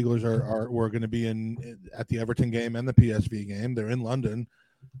Zieglers were going to be at the Everton game and the PSV game. They're in London.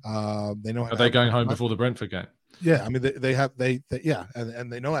 They know. Are they going home before the Brentford game? Yeah, I mean,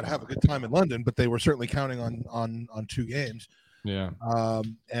 and they know how to have a good time in London, but they were certainly counting on two games. Yeah.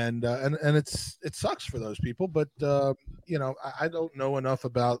 And it sucks for those people, but I don't know enough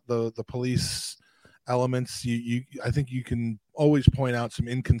about the police elements. I think you can always point out some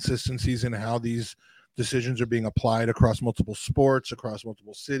inconsistencies in how these decisions are being applied across multiple sports, across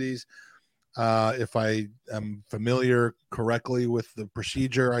multiple cities. If I am familiar correctly with the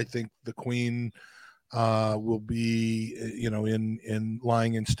procedure, I think the Queen will be, in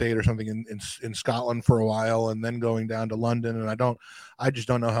lying in state or something in Scotland for a while, and then going down to London. And I just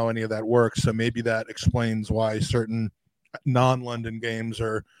don't know how any of that works. So maybe that explains why certain non-London games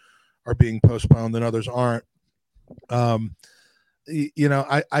are being postponed and others aren't. I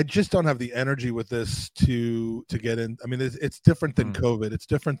just don't have the energy with this to get in. I mean, it's different than COVID. It's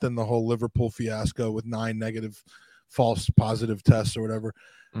different than the whole Liverpool fiasco with 9 negative false positive tests or whatever.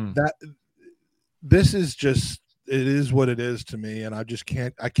 This is just, it is what it is to me. And I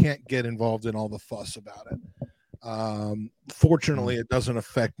can't get involved in all the fuss about it. Fortunately, it doesn't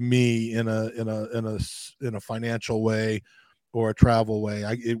affect me in a financial way or a travel way.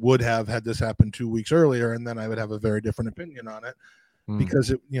 It would have had this happened 2 weeks earlier, and then I would have a very different opinion on it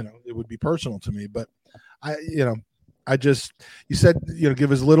because it would be personal to me. But you said,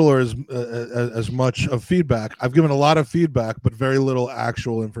 give as little or as much of feedback. I've given a lot of feedback, but very little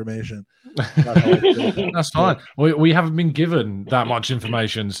actual information. That's fine. We haven't been given that much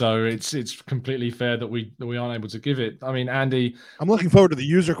information, so it's completely fair that we aren't able to give it. I mean, Andy, I'm looking forward to the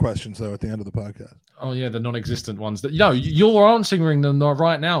user questions though at the end of the podcast. Oh yeah, the non-existent ones. That you're answering them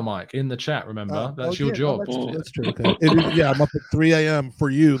right now, Mike, in the chat. Remember, that's your job. That's true. Okay. I'm up at 3 a.m. for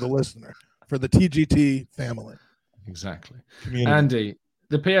you, the listener, for the TGT family. Exactly. Community. Andy,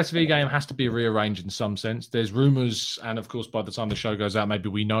 the PSV game has to be rearranged in some sense. There's rumours, and of course, by the time the show goes out, maybe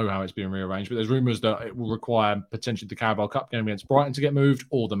we know how it's being rearranged, but there's rumours that it will require potentially the Carabao Cup game against Brighton to get moved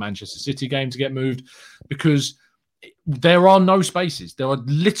or the Manchester City game to get moved because there are no spaces. There are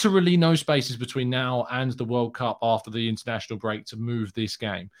literally no spaces between now and the World Cup after the international break to move this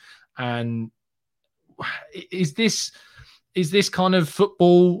game. And is this kind of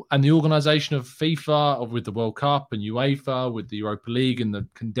football and the organisation of FIFA, with the World Cup and UEFA, with the Europa League and the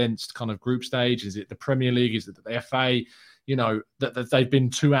condensed kind of group stage? Is it the Premier League? Is it the FA? That they've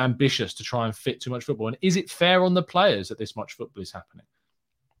been too ambitious to try and fit too much football? And is it fair on the players that this much football is happening?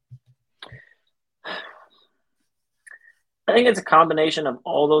 I think it's a combination of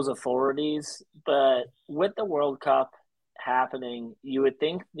all those authorities, but with the World Cup happening, you would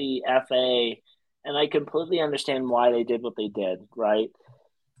think the FA, and I completely understand why they did what they did, right?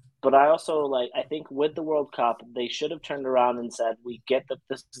 But I also I think with the World Cup, they should have turned around and said, we get that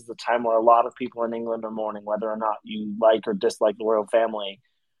this is the time where a lot of people in England are mourning, whether or not you like or dislike the royal family.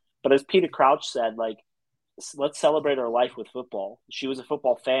 But as Peter Crouch said, let's celebrate her life with football. She was a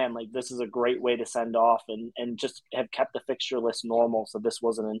football fan. This is a great way to send off and just have kept the fixture list normal. So this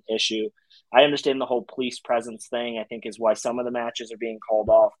wasn't an issue. I understand the whole police presence thing, I think, is why some of the matches are being called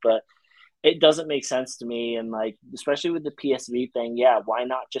off, but it doesn't make sense to me. And especially with the PSV thing, why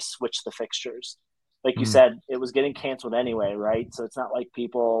not just switch the fixtures? Like you said, it was getting canceled anyway, right? So it's not like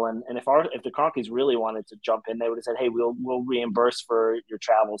people, and if the Conkies really wanted to jump in, they would have said, hey, we'll reimburse for your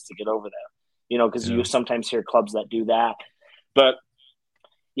travels to get over there. Because you sometimes hear clubs that do that. But,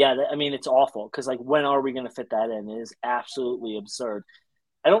 it's awful because, when are we going to fit that in? It is absolutely absurd.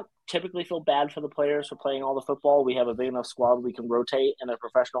 I don't typically feel bad for the players for playing all the football. We have a big enough squad we can rotate, and they're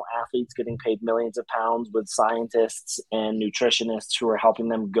professional athletes getting paid millions of pounds with scientists and nutritionists who are helping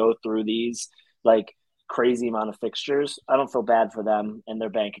them go through these, crazy amount of fixtures. I don't feel bad for them and their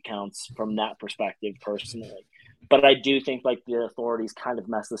bank accounts from that perspective personally. But I do think the authorities kind of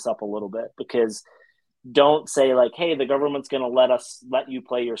mess this up a little bit because don't say hey, the government's going to let you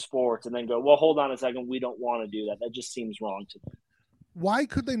play your sports and then go, well, hold on a second, we don't want to do that. That just seems wrong to me. Why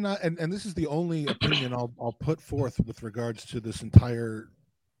could they not? And this is the only opinion I'll put forth with regards to this entire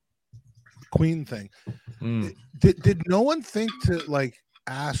Queen thing. Did no one think to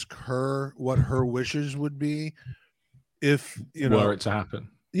ask her what her wishes would be if were it to happen?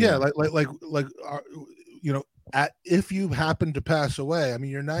 Yeah, if you happen to pass away, I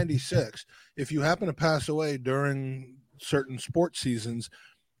mean, you're 96. If you happen to pass away during certain sports seasons,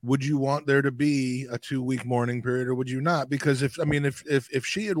 would you want there to be a 2-week mourning period, or would you not? Because if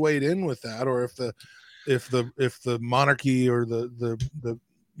she had weighed in with that, or if the monarchy or the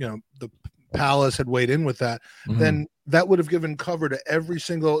palace had weighed in with that, then that would have given cover to every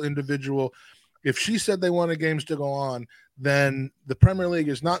single individual. If she said they wanted games to go on, then the Premier League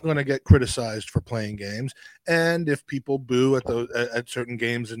is not going to get criticized for playing games. And if people boo at certain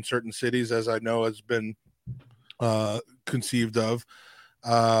games in certain cities, as I know has been conceived of,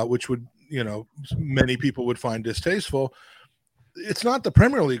 which would, many people would find distasteful, it's not the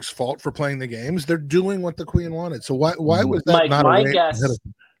Premier League's fault for playing the games. They're doing what the Queen wanted. So why was that Mike, not my arranged? guess,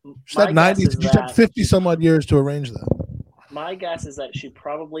 She had 90. She had 50 some odd years to arrange that. My guess is that she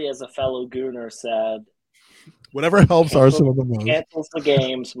probably, as a fellow Gooner, said, whatever helps Arsenal the most. Cancels the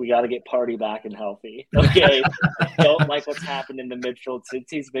games. We got to get Party back and healthy. Okay. Don't like what's happened in the midfield since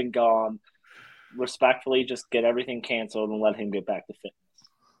he's been gone. Respectfully, just get everything canceled and let him get back to fitness.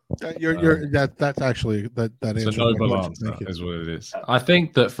 That's actually that it's answers a noble my answer, question. is what it is. I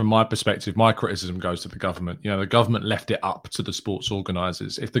think that from my perspective, my criticism goes to the government. The government left it up to the sports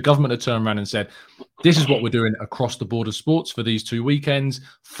organisers. If the government had turned around and said, "This is what we're doing across the board of sports for these 2 weekends,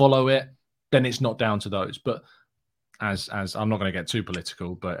 follow it," then it's not down to those. But as I'm not going to get too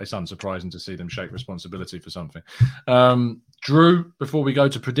political, but it's unsurprising to see them shake responsibility for something. Drew, before we go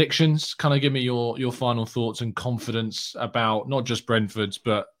to predictions, kind of give me your final thoughts and confidence about not just Brentford's,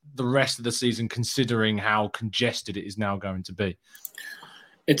 but the rest of the season, considering how congested it is now going to be.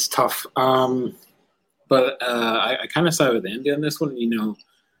 It's tough. But I kind of side with Andy on this one.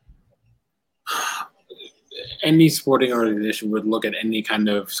 Any sporting organization would look at any kind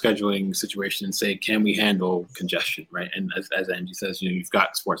of scheduling situation and say, can we handle congestion, right? And as Andy says, you've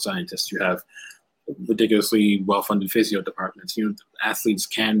got sports scientists, you have ridiculously well-funded physio departments. Athletes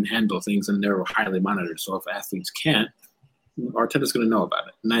can handle things and they're highly monitored. So if athletes can't, Arteta's going to know about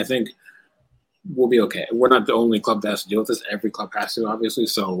it. And I think we'll be okay. We're not the only club that has to deal with this. Every club has to, obviously.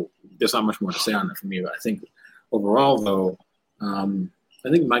 So there's not much more to say on it from me. But I think overall, though, I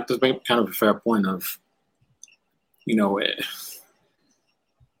think Mike does make kind of a fair point of,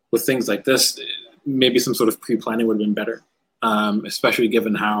 with things like this, maybe some sort of pre-planning would have been better, especially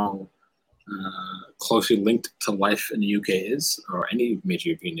given how closely linked to life in the UK is, or any major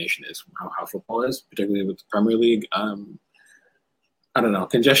European nation is, how football is, particularly with the Premier League. I don't know.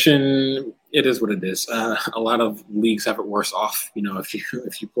 Congestion, it is what it is. A lot of leagues have it worse off.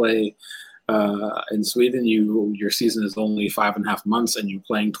 If you play in Sweden, your season is only 5.5 months, and you're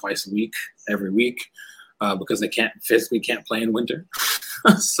playing twice a week, every week. Because they physically can't play in winter.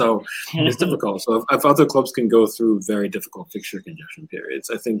 So it's difficult. So if other clubs can go through very difficult fixture congestion periods,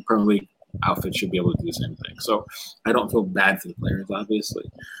 I think Premier League outfits should be able to do the same thing. So I don't feel bad for the players, obviously.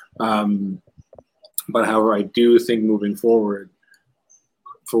 But however, I do think moving forward,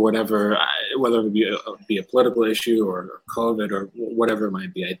 for whether it be a political issue or COVID or whatever it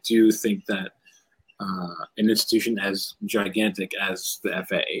might be, I do think that an institution as gigantic as the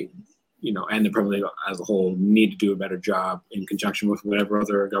FA, and the Premier League as a whole need to do a better job in conjunction with whatever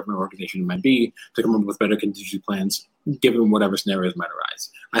other government organization it might be to come up with better contingency plans, given whatever scenarios might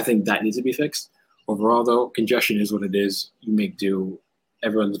arise. I think that needs to be fixed. Overall, though, congestion is what it is. You make do.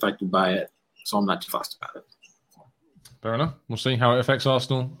 Everyone's affected by it, so I'm not too fussed about it. Fair enough. We'll see how it affects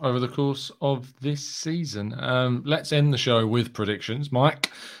Arsenal over the course of this season. Let's end the show with predictions. Mike,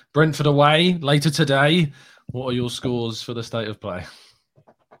 Brentford away later today. What are your scores for the state of play?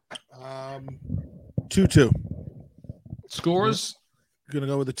 2-2. Scorers? Gonna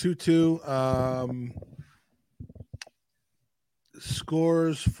go with a 2-2.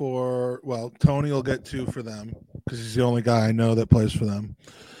 Scores for, Tony will get 2 for them because he's the only guy I know that plays for them.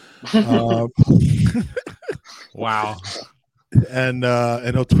 Wow. And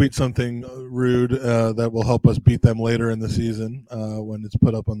he'll tweet something rude that will help us beat them later in the season when it's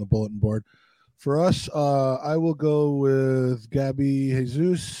put up on the bulletin board. For us, I will go with Gabby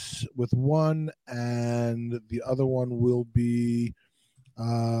Jesus with 1, and the other one will be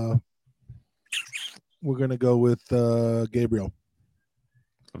we're going to go with Gabriel.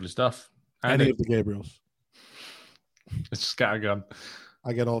 Lovely stuff. Any of the Gabriels. It's scattergun.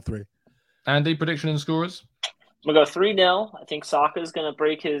 I get all 3. Andy, prediction and scorers? I'm going to go 3-0. I think Saka's going to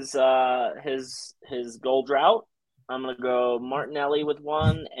break his goal drought. I'm going to go Martinelli with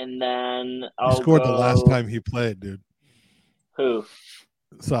 1, and then He scored the last time he played, dude. Who?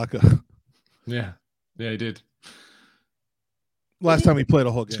 Saka. Yeah, he did. Last time he played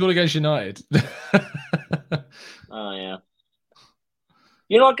a whole game. Scored against United. Oh, yeah.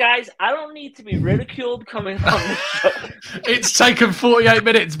 You know what, guys? I don't need to be ridiculed coming on the show. It's taken 48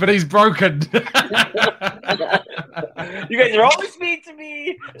 minutes, but he's broken. You guys are always mean to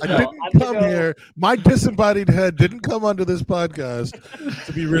me. I didn't come here. My disembodied head didn't come onto this podcast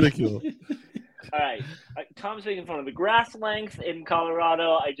to be ridiculed. All right. Tom's making fun of the grass length in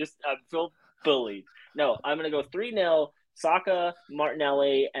Colorado. I feel bullied. No, I'm going to go 3-0. Saka,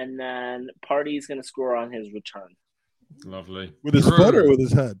 Martinelli, and then Partey's going to score on his return. Lovely. With his foot or with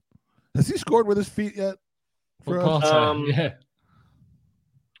his head? Has he scored with his feet yet? Yeah.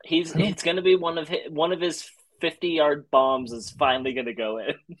 It's going to be one of his 50-yard bombs is finally going to go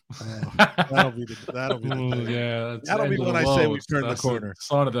in. That'll be when I say we've turned the corner.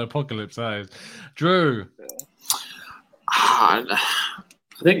 Sign of the apocalypse, Drew. I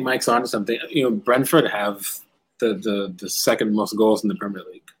think Mike's on to something. Brentford have the second most goals in the Premier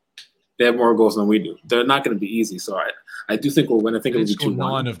League. They have more goals than we do. They're not going to be easy. So I do think we'll win. I think it'll be 2-1.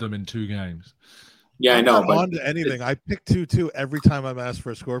 9 of them in 2 games. Yeah, I know. I'm not on to anything. I pick 2-2 every time I'm asked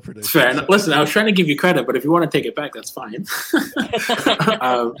for a score prediction. Fair enough. Listen, I was trying to give you credit, but if you want to take it back, that's fine.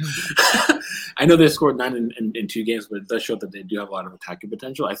 I know they scored 9 in 2 games, but it does show that they do have a lot of attacking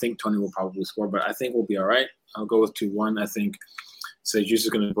potential. I think Tony will probably score, but I think we'll be all right. I'll go with 2-1. I think Sejus is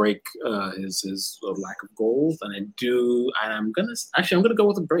going to break his lack of goals, and I'm going to go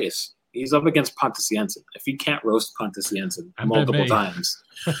with a brace. He's up against Pontus Jensen. If he can't roast Pontus Jensen multiple times,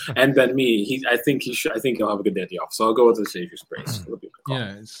 and then me, I think he'll have a good day at the office. So I'll go with the Sejus brace.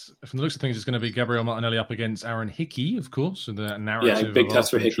 Yeah, from the looks of things, it's going to be Gabriel Martinelli up against Aaron Hickey, of course, with the narrative. Yeah, big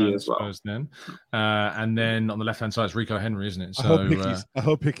test for Hickey as well. Then. And then on the left-hand side is Rico Henry, isn't it? So I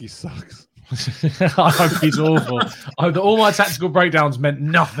hope Hickey sucks. I hope he's awful. I hope that all my tactical breakdowns meant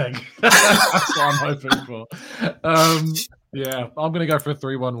nothing. That's what I'm hoping for. Yeah, I'm going to go for a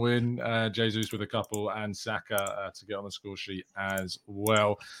 3-1 win. Jesus with a couple and Saka to get on the score sheet as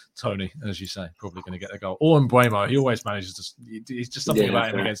well. Tony, as you say, probably going to get a goal. Or Mbeumo, he always manages to. He's just something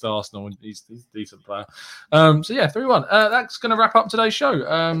about him against Arsenal, and he's a decent player. 3-1. That's going to wrap up today's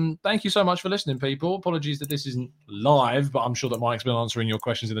show. Thank you so much for listening, people. Apologies that this isn't live, but I'm sure that Mike's been answering your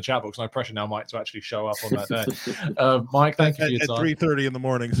questions in the chat box. No pressure now, Mike, to actually show up on that day. Mike, thank you for your time. At 3:30 in the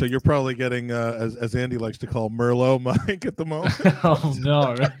morning, so you're probably getting, as Andy likes to call, Merlot, Mike, at the moment. Oh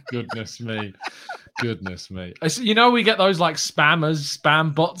no! Goodness me! We get those like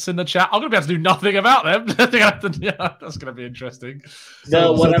spam bots in the chat. I'm gonna be able to do nothing about them. That's gonna be interesting.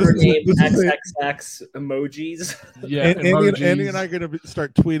 Whatever name XXX emojis. Yeah, Andy and I are gonna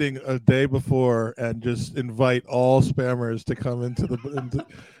start tweeting a day before and just invite all spammers to come into the.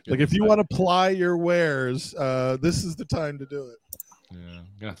 Like, if you want to ply your wares, this is the time to do it. Yeah, I'm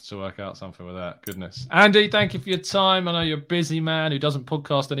going to have to work out something with that. Goodness. Andy, thank you for your time. I know you're a busy man who doesn't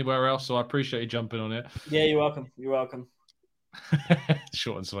podcast anywhere else, so I appreciate you jumping on it. Yeah, you're welcome.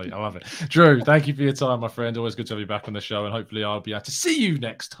 Short and sweet. I love it. Drew, thank you for your time, my friend. Always good to have you back on the show, and hopefully I'll be able to see you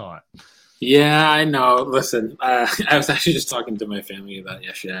next time. Yeah, I know. Listen, I was actually just talking to my family about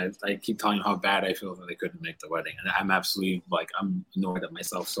yesterday. I keep telling them how bad I feel that they couldn't make the wedding. And I'm absolutely, I'm annoyed at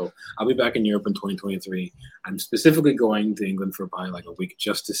myself. So I'll be back in Europe in 2023. I'm specifically going to England for probably a week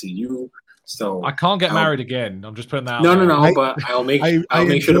just to see you. So I can't get married again. I'm just putting that out there. No, but I'll make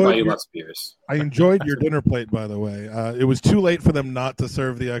sure to buy you lots of beers. I enjoyed your dinner plate, by the way. It was too late for them not to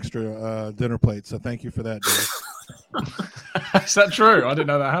serve the extra dinner plate. So thank you for that, Dave. Is that true? I didn't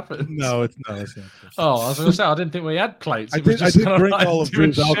know that happened. No, it's not true. Oh, I was going to say, I didn't think we had plates. I did drink all of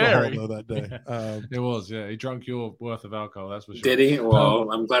Drew's alcohol, though, that day. It was, yeah. He drank your worth of alcohol, that's for sure. Did he? Well,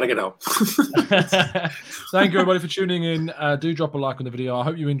 I'm glad I could help. Thank you, everybody, for tuning in. Do drop a like on the video. I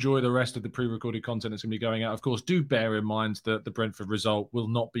hope you enjoy the rest of the pre-recorded content that's going to be going out. Of course, do bear in mind that the Brentford result will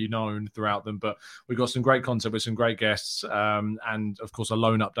not be known throughout them, but we've got some great content with some great guests, and, of course, a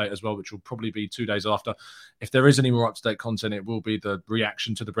loan update as well, which will probably be 2 days after. If there is any more up-to-date content, it will be the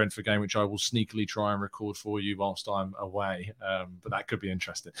reaction to the Brentford game, which I will sneakily try and record for you whilst I'm away. But that could be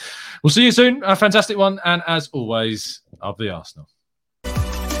interesting. We'll see you soon. A fantastic one. And as always, up the Arsenal.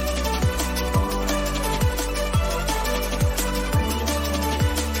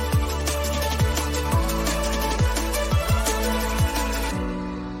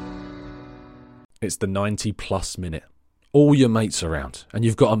 It's the 90-plus minute. All your mates around, and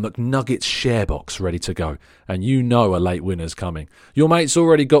you've got a McNuggets share box ready to go, and you know a late winner's coming. Your mate's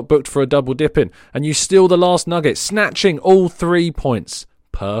already got booked for a double dipping, and you steal the last nugget, snatching all 3 points.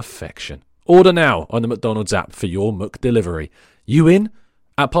 Perfection. Order now on the McDonald's app for your McDelivery. You in?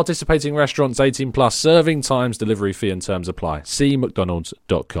 At participating restaurants, 18 plus, serving times, delivery fee and terms apply. See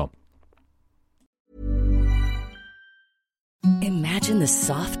mcdonalds.com. Imagine imagine the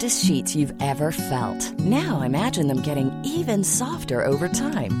softest sheets you've ever felt. Now imagine them getting even softer over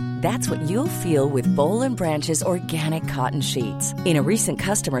time. That's what you'll feel with Boll & Branch's organic cotton sheets. In a recent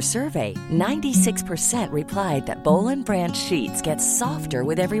customer survey, 96% replied that Boll & Branch sheets get softer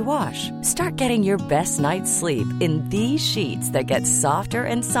with every wash. Start getting your best night's sleep in these sheets that get softer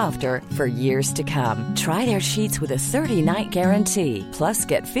and softer for years to come. Try their sheets with a 30-night guarantee. Plus,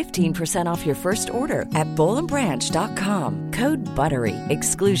 get 15% off your first order at bollandbranch.com. Code BUTTERY.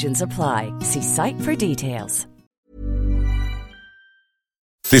 Exclusions apply. See site for details.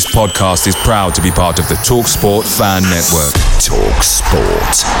 This podcast is proud to be part of the TalkSport Fan Network.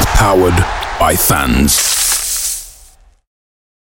 TalkSport. Powered by fans.